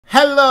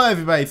Hello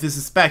everybody, this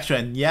is Spectra,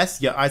 and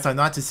yes, your eyes are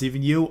not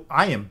deceiving you,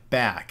 I am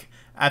back.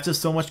 After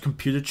so much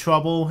computer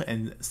trouble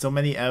and so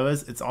many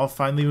errors, it's all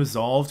finally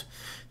resolved.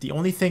 The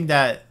only thing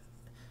that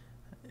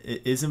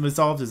isn't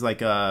resolved is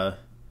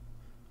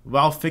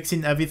while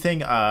fixing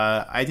everything,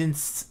 I didn't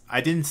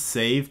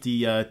save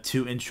the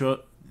intro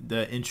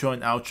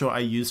and outro I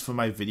use for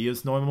my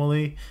videos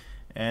normally,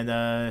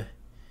 and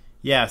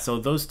yeah, so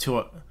those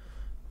two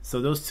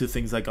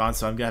things are gone,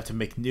 so I'm gonna have to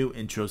make new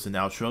intros and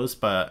outros,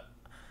 but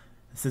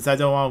since I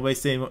don't want to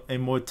waste any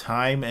more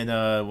time and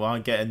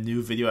want to get a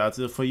new video out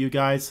there for you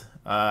guys,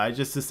 I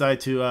just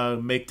decided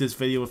to make this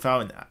video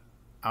without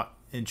an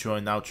intro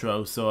and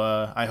outro. So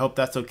I hope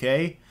that's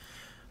okay.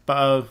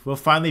 But we're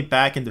finally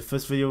back, and the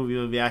first video we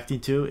were reacting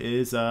to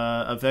is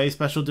a very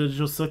special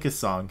Digital Circus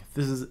song.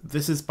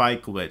 This is by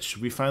Glitch.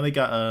 We finally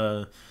got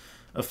a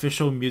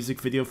official music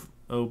video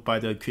by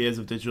the creators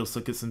of Digital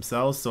Circus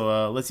themselves.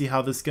 So let's see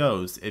how this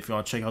goes. If you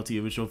want to check out the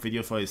original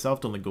video for yourself,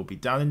 the link will be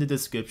down in the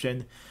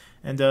description.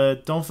 And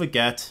don't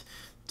forget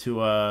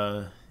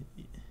to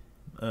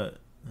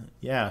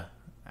yeah,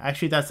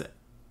 actually that's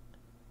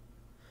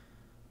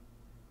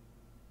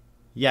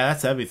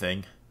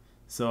everything.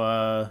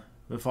 So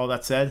with all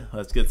that said,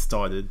 let's get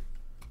started.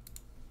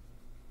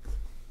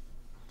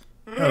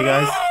 Hey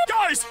guys.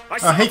 Guys, I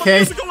set hey, up a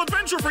musical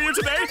adventure for you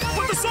today,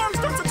 but the song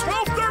starts at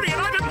 12:30 and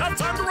I didn't have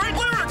time to write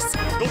lyrics.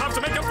 You'll have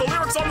to make up the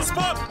lyrics on the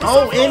spot.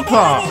 Oh,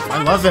 improv!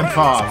 I love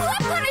improv.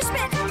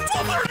 Punishment!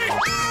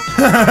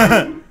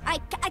 12:30.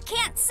 I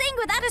can't sing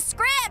without a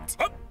script!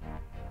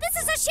 This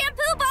is a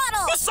shampoo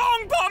bottle! The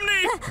song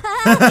Pomni!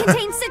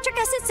 Contains citric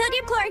acid,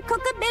 sodium chloride,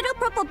 coca, bitter,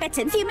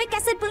 propylbenzene, fumic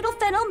acid,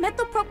 butyl-phenol,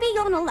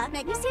 methylpropionol,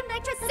 magnesium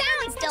nitrate.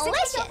 Sounds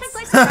delicious!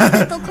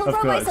 Of course,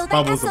 bubbles of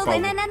bubbles.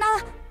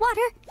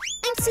 Water.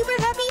 I'm super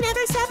happy,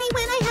 never savvy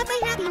when I have my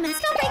happiness.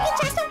 Don't break it,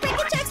 Jax, don't break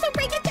it, Jax, don't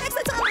break it, Jax,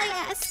 that's all I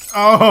ask.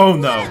 Oh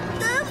no.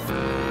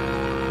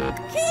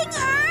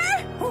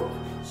 Kinger! Oh,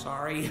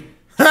 sorry.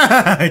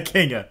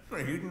 Kinger.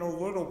 I'm eating a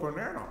little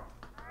banana.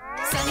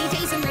 Sunny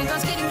days and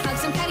rainbows, getting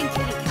hugs and petting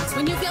kitty cats.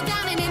 When you feel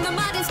down and in the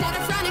mud, instead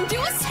of running, do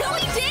a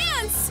silly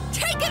dance!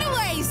 Take it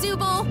away,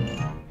 Zooble!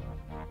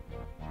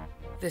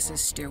 This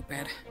is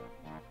stupid.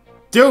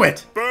 Do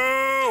it!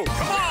 Boo!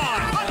 Come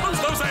on!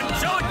 Lose those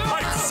angelic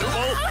pipes,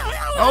 Zooble!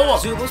 Oh,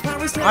 Zooble's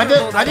power is I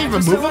terrible. didn't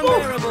remove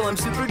them? I'm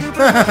super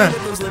duper.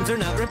 Those limbs are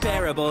not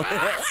repairable.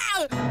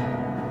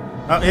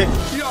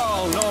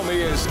 Y'all know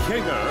me as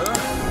Kinger.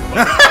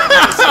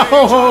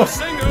 Oh.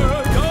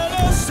 Singer,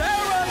 gonna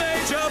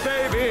serenade ya,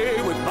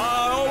 baby, with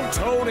my old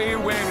Tony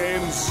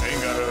winning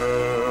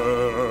singers.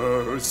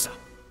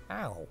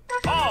 Ow.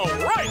 All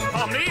right,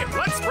 Pomni,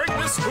 let's bring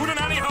this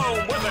hootenanny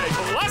home with a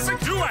classic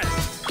duet.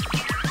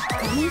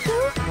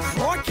 Gummigoo?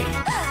 Rocky,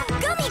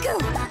 Gummigoo!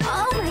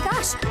 Oh my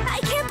gosh, I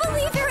can't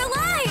believe you're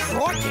alive!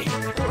 Rocky,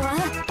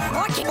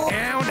 Rocky!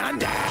 down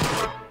under.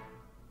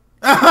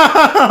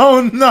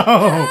 Oh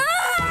no!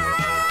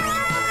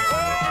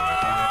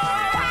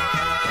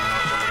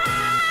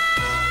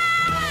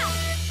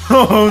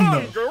 Oh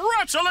no!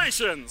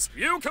 Congratulations!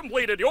 You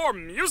completed your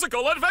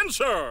musical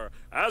adventure!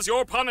 As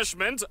your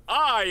punishment,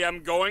 I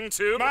am going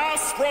to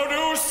mass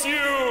produce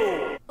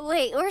you!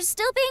 Wait, we're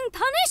still being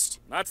punished?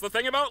 That's the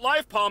thing about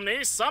life,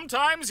 Pomni.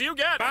 Sometimes you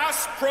get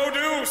mass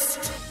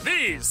produced!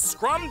 These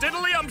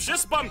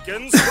scrum-diddly-umptious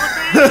bumpkins will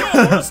be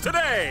yours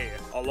today!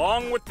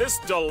 Along with this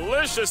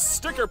delicious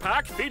sticker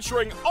pack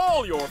featuring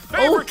all your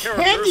favorite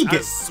characters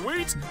as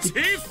sweet,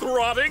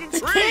 teeth-rotting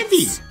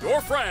treats! Your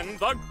friend,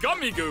 the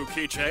Gummigoo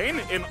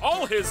keychain, in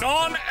all his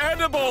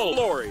non-edible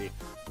glory.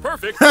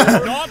 Perfect for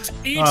not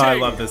eating. Oh, I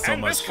love this so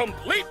and much. This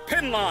complete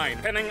pin line,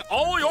 pinning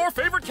all your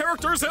favorite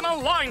characters in a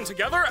line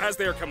together as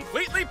their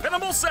completely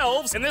pinnable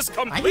selves in this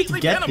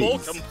completely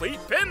pinnable complete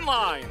pin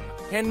line.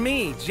 And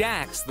me,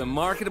 Jax, the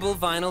marketable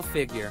vinyl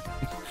figure.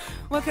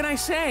 What can I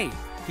say?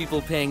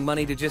 People paying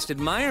money to just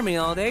admire me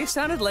all day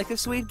sounded like a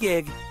sweet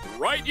gig.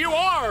 Right you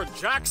are,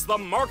 Jax the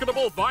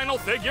marketable vinyl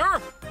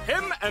figure.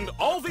 Him and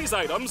all these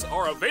items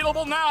are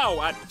available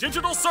now at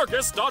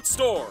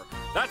digitalcircus.store.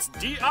 That's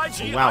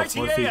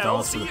digitalcircus.store.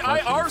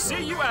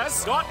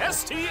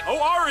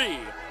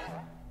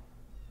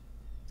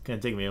 It's gonna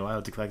take me a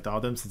while to collect all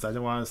of them since I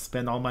don't want to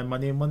spend all my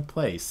money in one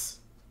place.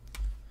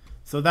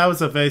 So that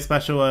was a very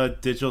special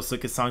Digital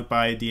Circus song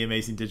by the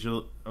amazing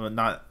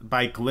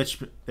by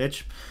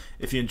Glitch.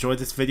 If you enjoyed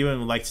this video and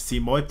would like to see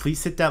more,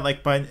 please hit that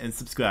like button and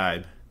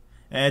subscribe.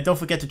 And don't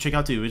forget to check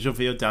out the original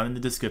video down in the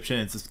description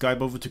and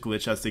subscribe over to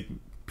Glitch as they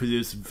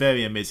produce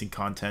very amazing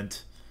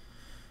content.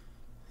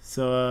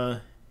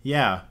 So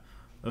yeah,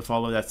 with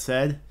all of that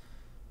said,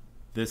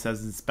 this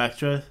has been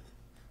Spectra,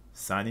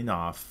 signing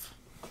off.